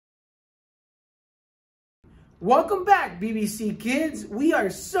Welcome back, BBC kids. We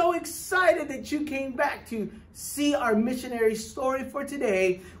are so excited that you came back to see our missionary story for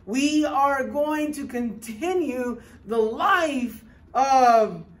today. We are going to continue the life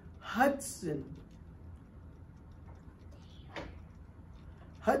of Hudson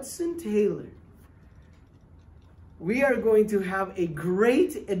Taylor. We are going to have a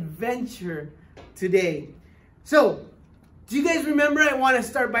great adventure today. So, do you guys remember? I want to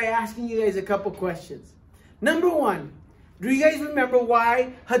start by asking you guys a couple questions. Number one, do you guys remember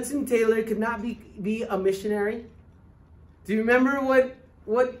why Hudson Taylor could not be a missionary? Do you remember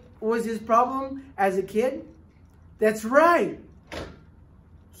what was his problem as a kid? That's right.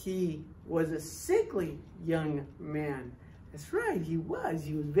 He was a sickly young man. That's right, he was.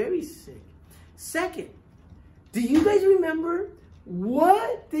 He was very sick. Second, do you guys remember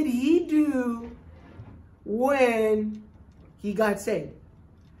what did he do when he got saved?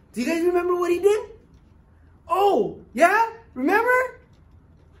 Do you guys remember what he did? Oh, yeah? Remember?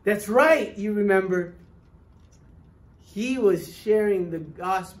 That's right, you remember. He was sharing the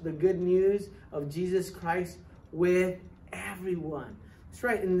gospel, the good news of Jesus Christ with everyone. That's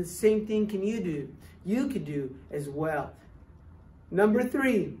right, and the same thing can you do. You could do as well. Number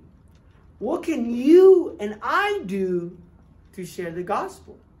three, what can you and I do to share the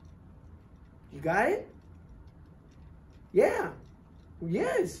gospel? You got it? Yeah.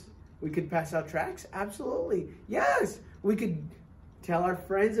 Yes. We could pass out tracts. Absolutely. Yes. We could tell our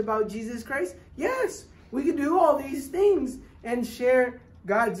friends about Jesus Christ. Yes. We could do all these things and share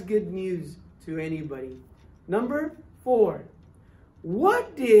God's good news to anybody. Number four,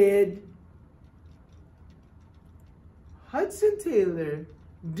 what did Hudson Taylor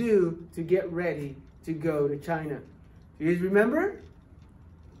do to get ready to go to China? Do you guys remember?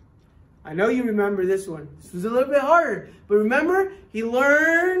 I know you remember this one. This was a little bit harder. But remember, he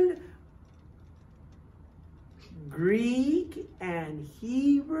learned Greek and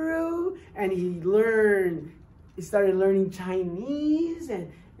Hebrew, and he started learning Chinese, and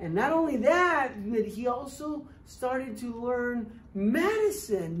not only that, but he also started to learn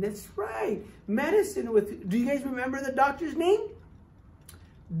medicine. That's right, medicine with, do you guys remember the doctor's name?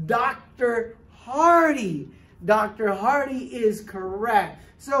 Dr. Hardy. Dr. Hardy is correct.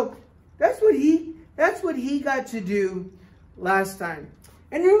 So that's what he got to do last time.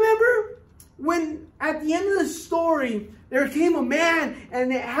 And remember, when at the end of the story, there came a man and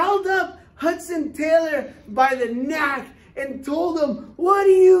they held up Hudson Taylor by the neck and told him, what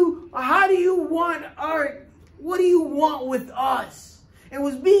do you want with us? And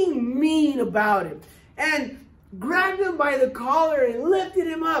was being mean about it. And grabbed him by the collar and lifted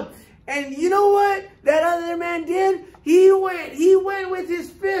him up. And you know what that other man did? He went with his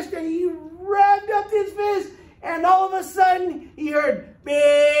fist and he rubbed up his fist. And all of a sudden, he heard,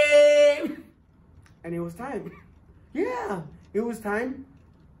 beep. And it was time. Yeah, it was time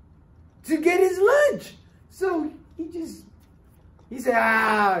to get his lunch. So he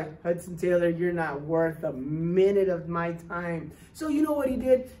said, Hudson Taylor, you're not worth a minute of my time. So you know what he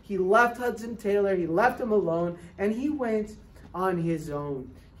did? He left Hudson Taylor, he left him alone, and he went on his own.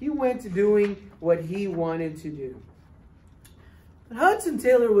 He went doing what he wanted to do. But Hudson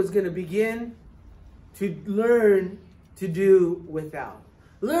Taylor was going to begin to learn to do without.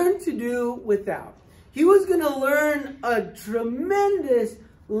 Learn to do without. He was going to learn a tremendous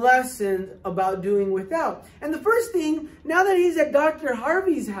lesson about doing without. And the first thing, now that he's at Dr.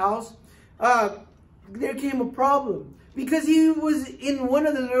 Harvey's house, there came a problem. Because he was in one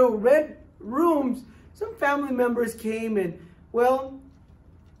of the little red rooms, some family members came and, well,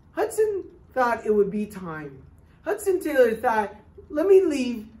 Hudson thought it would be time. Hudson Taylor thought, let me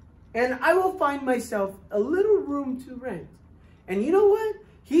leave and I will find myself a little room to rent. And you know what?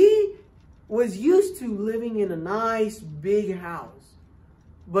 He was used to living in a nice big house.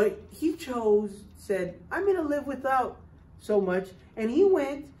 But he said, I'm going to live without so much. And he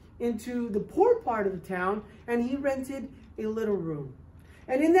went into the poor part of the town and he rented a little room.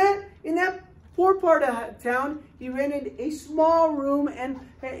 And in that poor part of town, he rented a small room and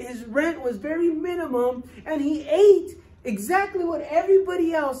his rent was very minimum. And he ate exactly what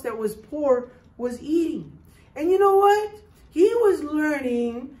everybody else that was poor was eating. And you know what? He was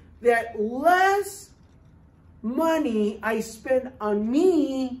learning that less money I spend on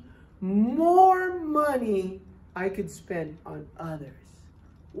me, more money I could spend on others.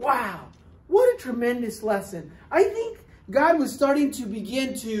 Wow, what a tremendous lesson. I think God was starting to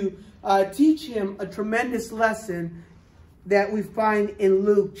begin to teach him a tremendous lesson that we find in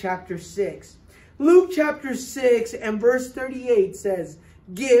Luke chapter 6. Luke chapter 6 and verse 38 says,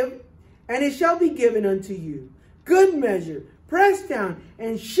 give, and it shall be given unto you. Good measure, pressed down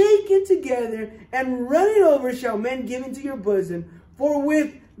and shaken together and running over shall men give into your bosom. For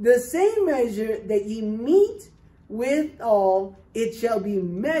with the same measure that ye meet withal, it shall be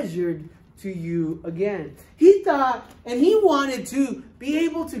measured to you again. He thought, and he wanted to be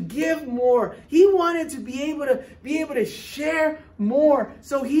able to give more. He wanted to be able to share more.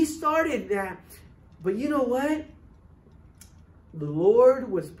 So he started that. But you know what? The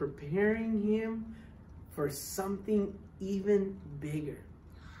Lord was preparing him for something even bigger.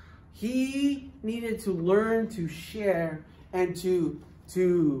 He needed to learn to share and to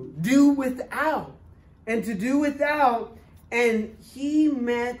do without. And to do without. And he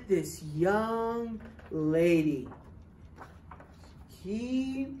met this young lady.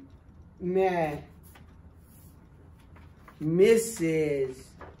 He met Mrs.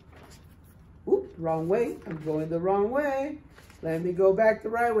 Oop, wrong way. I'm going the wrong way. Let me go back the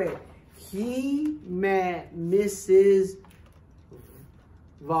right way. He met Mrs.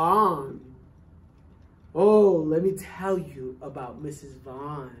 Vaughn. Oh, let me tell you about Mrs.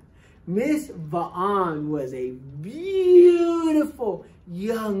 Vaughn. Miss Vaughn was a beautiful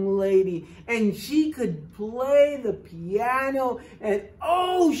young lady, and she could play the piano, and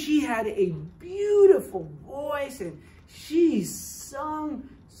oh, she had a beautiful voice, and she sung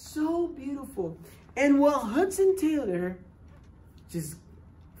so beautiful. And well, Hudson Taylor just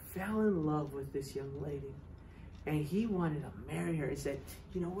fell in love with this young lady, and he wanted to marry her. He said,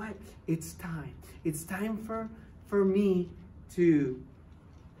 you know what? It's time. It's time for me to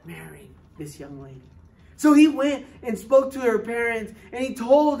marry this young lady. So he went and spoke to her parents, and he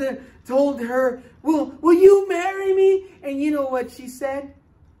told her, will you marry me? And you know what she said?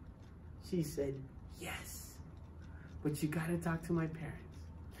 She said, yes, but you got to talk to my parents.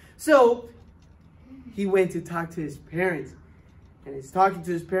 So he went to talk to his parents, and he's talking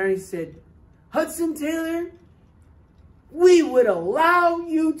to his parents. He said, Hudson Taylor, we would allow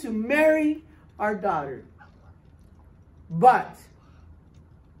you to marry our daughter, but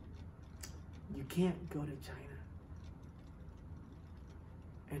you can't go to China.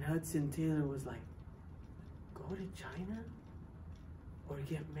 And Hudson Taylor was like, go to China or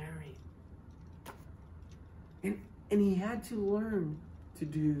get married? And he had to learn to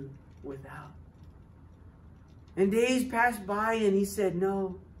do without. And days passed by, and he said,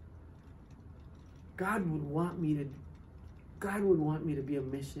 no, God would want me to be a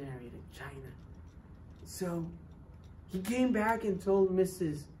missionary to China. So he came back and told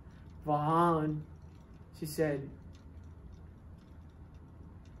Mrs. Vaughn. She said,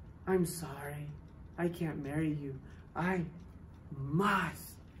 I'm sorry, I can't marry you. I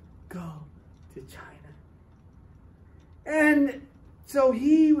must go to China. And so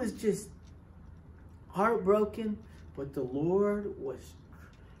he was just heartbroken, but the Lord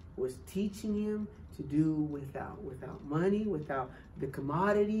was teaching him to do without money, without the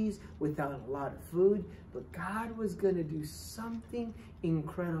commodities, without a lot of food. But God was going to do something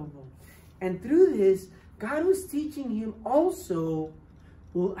incredible. And through this, God was teaching him also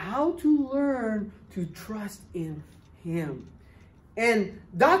how to learn to trust in him. And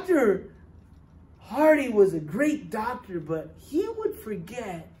Dr. Hardy was a great doctor, but he would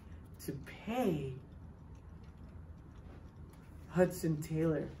forget to pay Hudson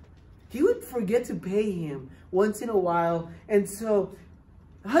Taylor. He would forget to pay him once in a while. And so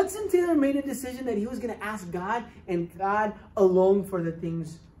Hudson Taylor made a decision that he was going to ask God and God alone for the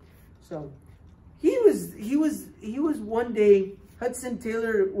things. So he was one day, Hudson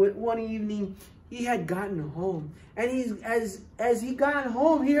Taylor, one evening, he had gotten home. And as he got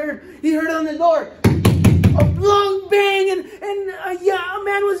home, he heard on the door a long bang, and a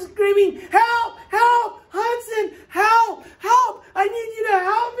man was screaming, help, help, Hudson, help, help, I need you to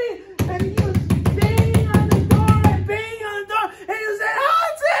help me. And he was banging on the door and banging on the door, and he said,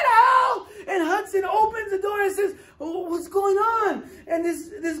 Hudson, help. And Hudson opens the door and says, oh, what's going on? And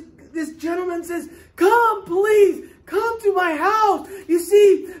this gentleman says, come, please, come to my house. You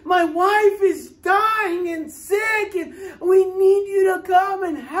see, my wife is dying and sick, and we need you to come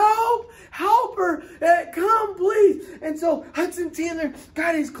and help her. Come, please. And so Hudson Taylor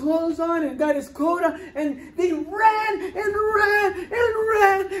got his clothes on and got his coat on, and they ran and ran and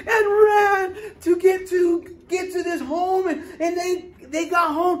ran and ran to get to this home. And they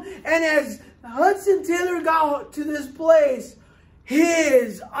got home, and as Hudson Taylor got to this place,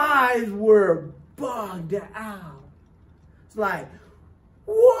 his eyes were bugged out. It's like,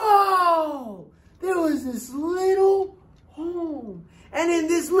 whoa! There was this little home. And in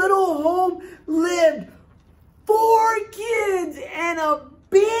this little home lived 4 kids, and a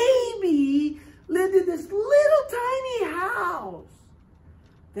baby lived in this little tiny house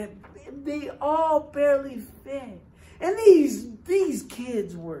that they all barely fit. And these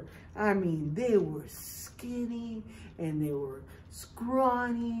kids were, I mean, they were skinny and they were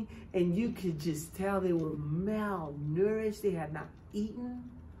scrawny, and you could just tell they were malnourished. They had not eaten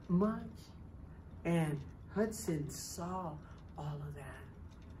much. And Hudson saw all of that.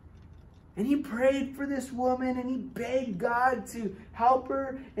 And he prayed for this woman, and he begged God to help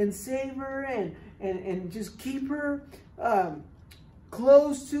her and save her and just keep her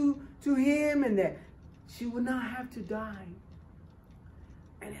close to him, and that she would not have to die.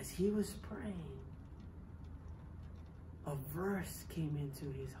 And as he was praying, a verse came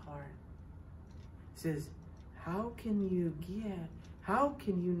into his heart. It says, how can you give? How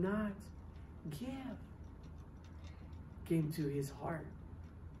can you not give? Came to his heart.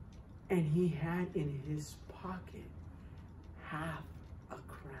 And he had in his pocket half a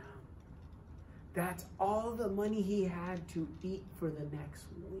crown. That's all the money he had to eat for the next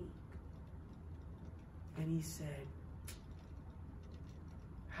week. And he said,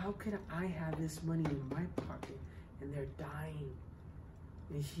 how can I have this money in my pocket and they're dying?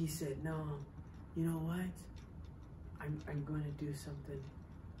 And he said, no, you know what? I'm going to do something.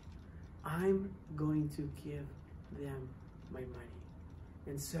 I'm going to give them my money.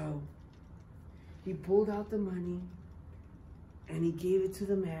 And so he pulled out the money and he gave it to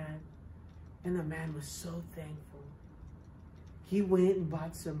the man. And the man was so thankful. He went and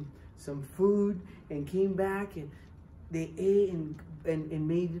bought some food and came back, and they ate and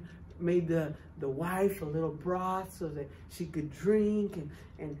made the wife a little broth so that she could drink.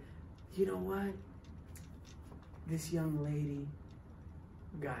 And you know what? This young lady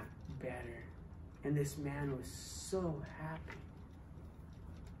got better. And this man was so happy.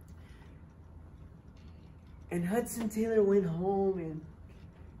 And Hudson Taylor went home, and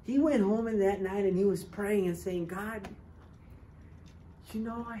he went home in that night, and he was praying and saying, God, you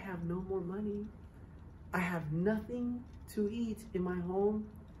know, I have no more money. I have nothing to eat in my home.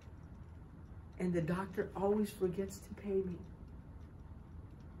 And the doctor always forgets to pay me.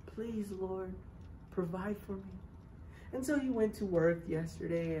 Please, Lord, provide for me. And so he went to work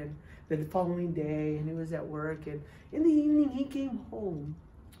yesterday and the following day, and he was at work. And in the evening, he came home.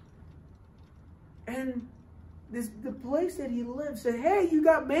 And the place that he lived said, hey, you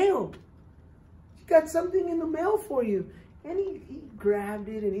got mail. You got something in the mail for you. And he grabbed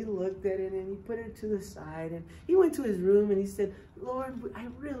it and he looked at it and he put it to the side. And he went to his room and he said, Lord, I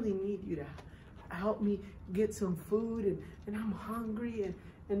really need you to help me get some food. And I'm hungry.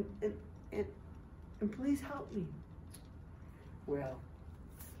 And please help me. Well,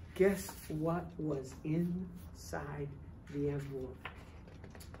 guess what was inside the envelope?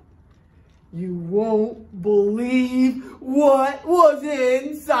 You won't believe what was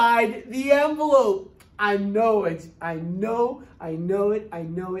inside the envelope. I know it. I know it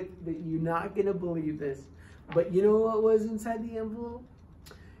that you're not going to believe this. But you know what was inside the envelope?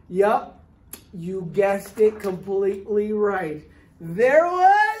 Yup, you guessed it completely right. There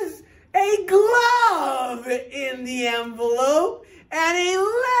was a glove in the envelope and a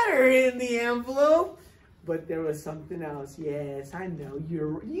letter in the envelope. But there was something else. Yes, I know.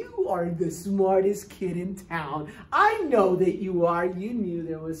 You are the smartest kid in town. I know that you are. You knew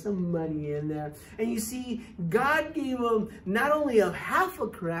there was some money in there. And you see, God gave him not only a half a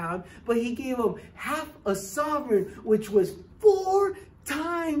crown, but he gave him half a sovereign, which was 4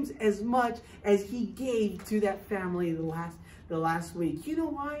 times as much as he gave to that family the last week. You know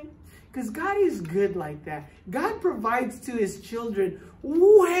why? Because God is good like that. God provides to his children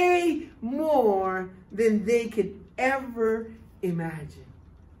way more than they could ever imagine.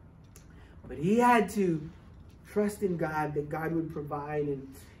 But he had to trust in God that God would provide.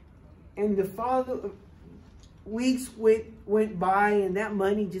 And the weeks went by, and that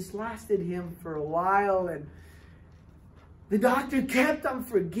money just lasted him for a while. And the doctor kept on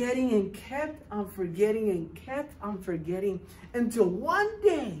forgetting and kept on forgetting and kept on forgetting until one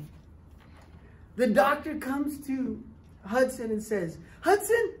day, the doctor comes to Hudson and says,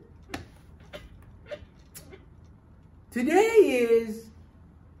 Hudson, today is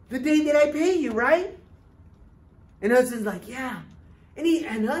the day that I pay you, right? And Hudson's like, yeah.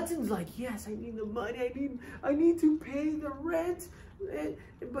 And Hudson's like, yes, I need the money. I need to pay the rent,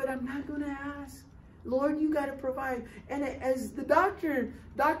 but I'm not going to ask. Lord, you got to provide. And as the Dr.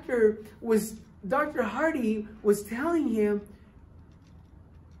 Hardy was telling him,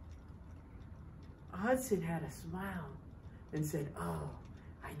 Hudson had a smile and said, oh,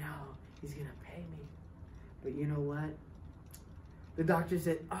 I know, he's going to pay me. But you know what? The doctor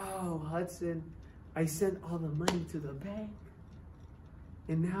said, oh, Hudson, I sent all the money to the bank,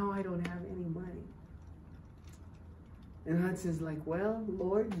 and now I don't have any money. And Hudson's like, well,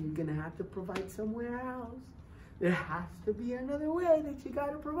 Lord, you're going to have to provide somewhere else. There has to be another way that you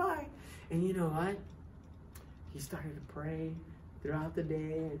got to provide. And you know what? He started to pray throughout the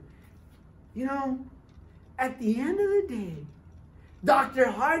day. And, you know, at the end of the day, Dr.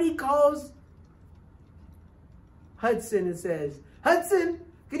 Hardy calls Hudson and says, Hudson,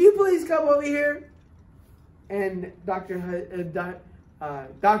 could you please come over here? And Dr.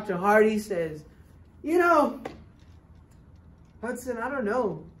 Hardy says, you know, Hudson, I don't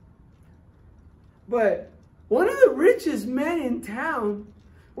know, but one of the richest men in town,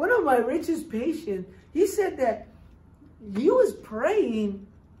 one of my richest patients, he said that he was praying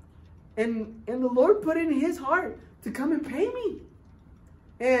and the Lord put it in his heart to come and pay me.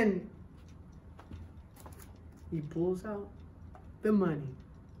 And he pulls out the money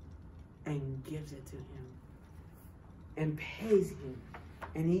and gives it to him and pays him.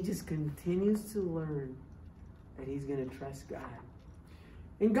 And he just continues to learn that he's going to trust God.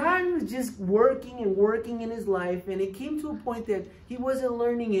 And God was just working and working in his life. And it came to a point that he wasn't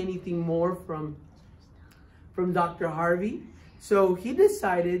learning anything more from Dr. Harvey. So he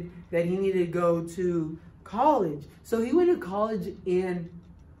decided that he needed to go to college. So he went to college in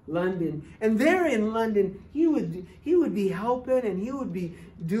London. And there in London, he would be helping and he would be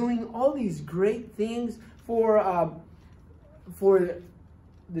doing all these great things for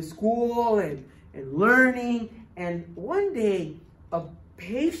the school and learning. And one day, a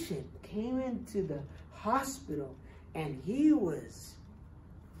patient came into the hospital and he was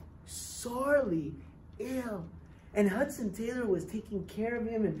sorely ill. And Hudson Taylor was taking care of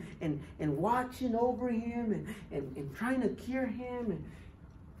him and watching over him and trying to cure him.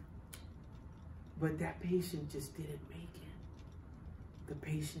 But that patient just didn't make it. The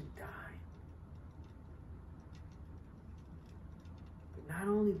patient died. But not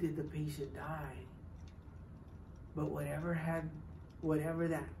only did the patient die, but whatever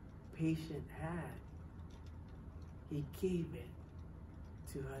that patient had, he gave it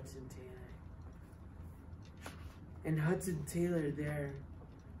to Hudson Taylor. And Hudson Taylor there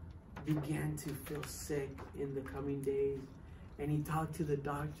began to feel sick in the coming days. And he talked to the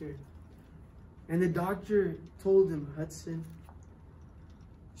doctor. And the doctor told him, Hudson,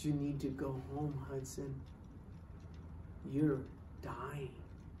 you need to go home, Hudson. You're dying.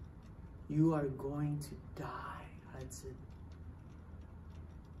 You are going to die, Hudson.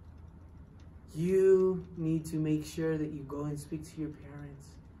 You need to make sure that you go and speak to your parents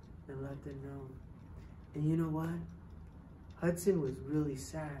and let them know. And you know what? Hudson was really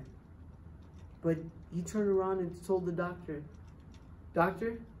sad. But he turned around and told the doctor,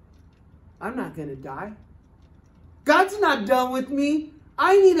 Doctor, I'm not going to die. God's not done with me.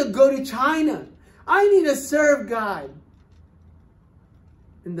 I need to go to China. I need to serve God.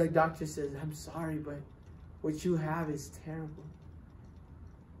 And the doctor says, I'm sorry, but what you have is terrible.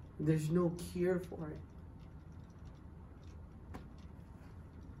 There's no cure for it.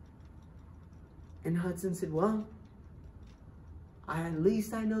 And Hudson said, well, at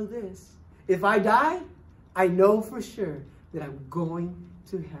least I know this. If I die, I know for sure that I'm going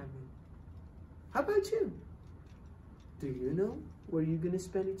to heaven. How about you? Do you know where you're going to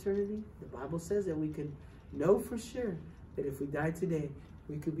spend eternity? The Bible says that we can know for sure that if we die today,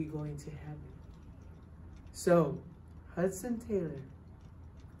 we could be going to heaven. So, Hudson Taylor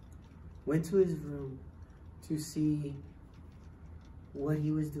went to his room to see what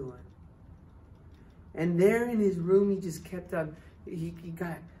he was doing. And there in his room, he just kept on, he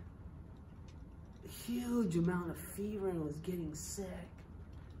got a huge amount of fever and was getting sick.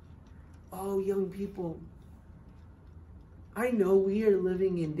 Oh, young people, I know we are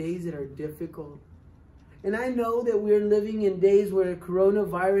living in days that are difficult. And I know that we're living in days where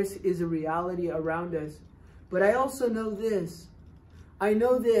coronavirus is a reality around us. But I also know this. I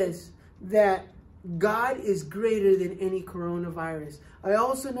know this, that God is greater than any coronavirus. I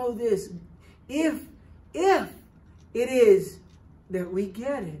also know this. If it is that we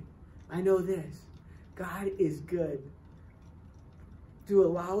get it, I know this. God is good to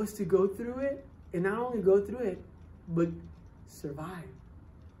allow us to go through it, and not only go through it, but survive.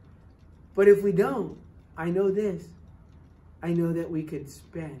 But if we don't, I know this. I know that we could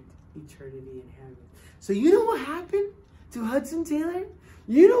spend eternity in heaven. So you know what happened to Hudson Taylor?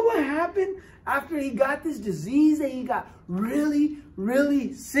 You know what happened after he got this disease that he got really,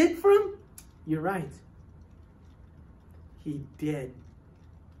 really sick from? You're right. He did.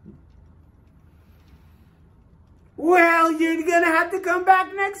 Well, you're going to have to come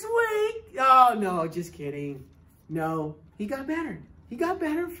back next week. Oh, no, just kidding. No, he got better. He got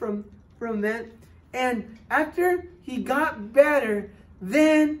better from that. And after he got better,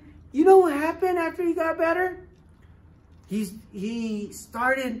 then, you know what happened after he got better? He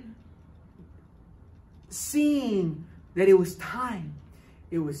started seeing that it was time.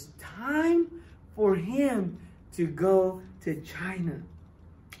 It was time for him to go to China.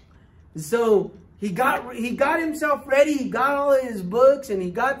 So he got himself ready. He got all of his books and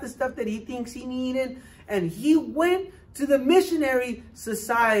he got the stuff that he thinks he needed. And he went to the Missionary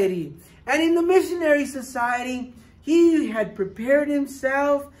Society. And in the Missionary Society, he had prepared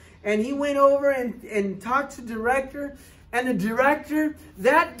himself. And he went over and talked to the director. And the director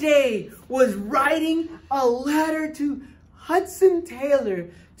that day was writing a letter to Hudson Taylor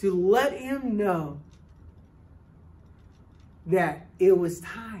to let him know that it was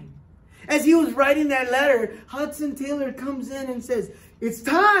time. As he was writing that letter, Hudson Taylor comes in and says, "It's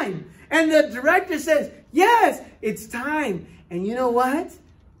time." And the director says, "Yes, it's time." And you know what?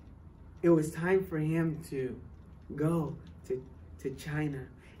 It was time for him to go to China.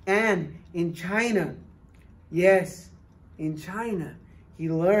 And in China, yes, in China, he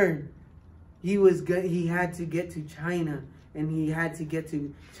learned he had to get to China, and he had to get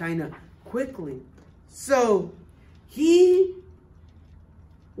to China quickly. So he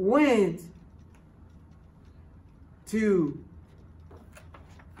went to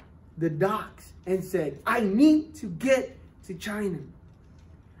the docks and said, "I need to get to China.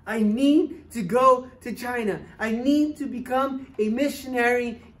 I need to go to China. I need to become a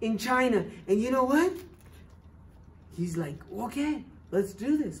missionary in China." And you know what? He's like, "Okay, let's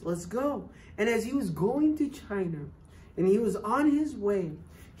do this. Let's go." And as he was going to China and he was on his way,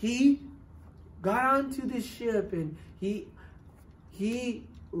 he got onto the ship and he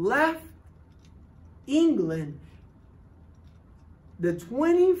left England the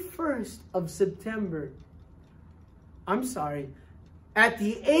 21st of September. I'm sorry. At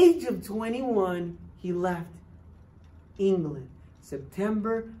the age of 21, he left England.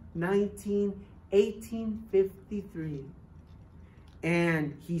 September 19, 1853.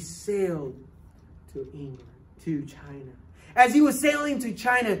 And he sailed to England, to China. As he was sailing to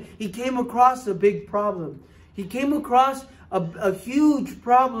China, he came across a big problem. He came across a huge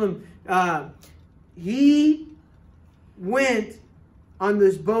problem. He went on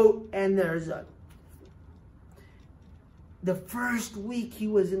this boat, and the first week he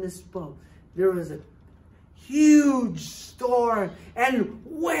was in this boat, there was a huge storm and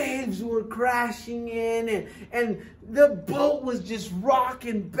waves were crashing in, and the boat was just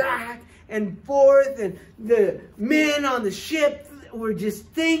rocking back and forth, and the men on the ship were just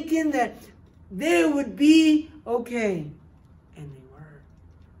thinking that they would be okay. And they were.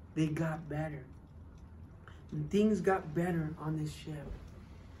 They got better. And things got better on this ship.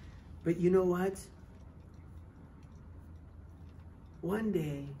 But you know what? One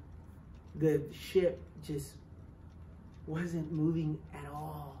day, the ship just wasn't moving at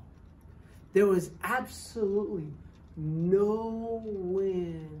all. There was absolutely no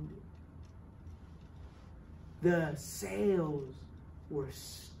wind. The sails were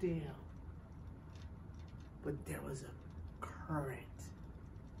still. But there was a current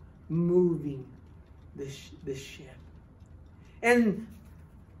moving the ship. And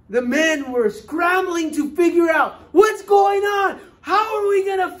the men were scrambling to figure out what's going on. How are we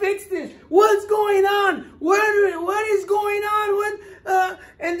going to fix this? What's going on? What is going on?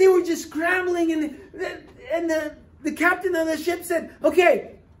 And they were just scrambling. And the captain of the ship said,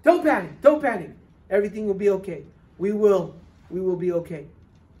 "Okay, don't panic. Don't panic. Everything will be okay. We will be okay."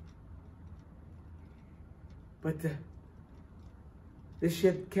 But the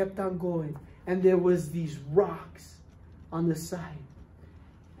ship kept on going. And there was these rocks on the side.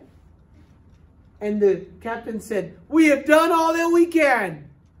 And the captain said, "We have done all that we can.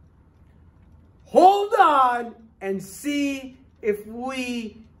 Hold on and see if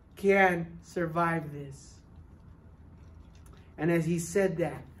we can survive this." And as he said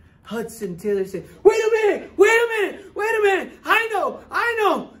that, Hudson Taylor said, wait a minute. I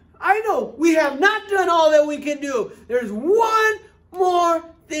know. We have not done all that we can do. There's one more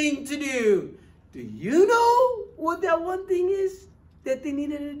thing to do. Do you know what that one thing is that they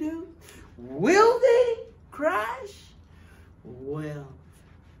needed to do? Will they crash? Well,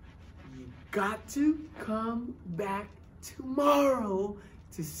 you got to come back tomorrow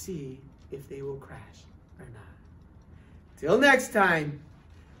to see if they will crash or not. Till next time,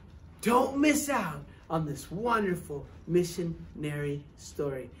 don't miss out on this wonderful missionary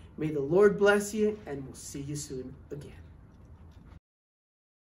story. May the Lord bless you, and we'll see you soon again.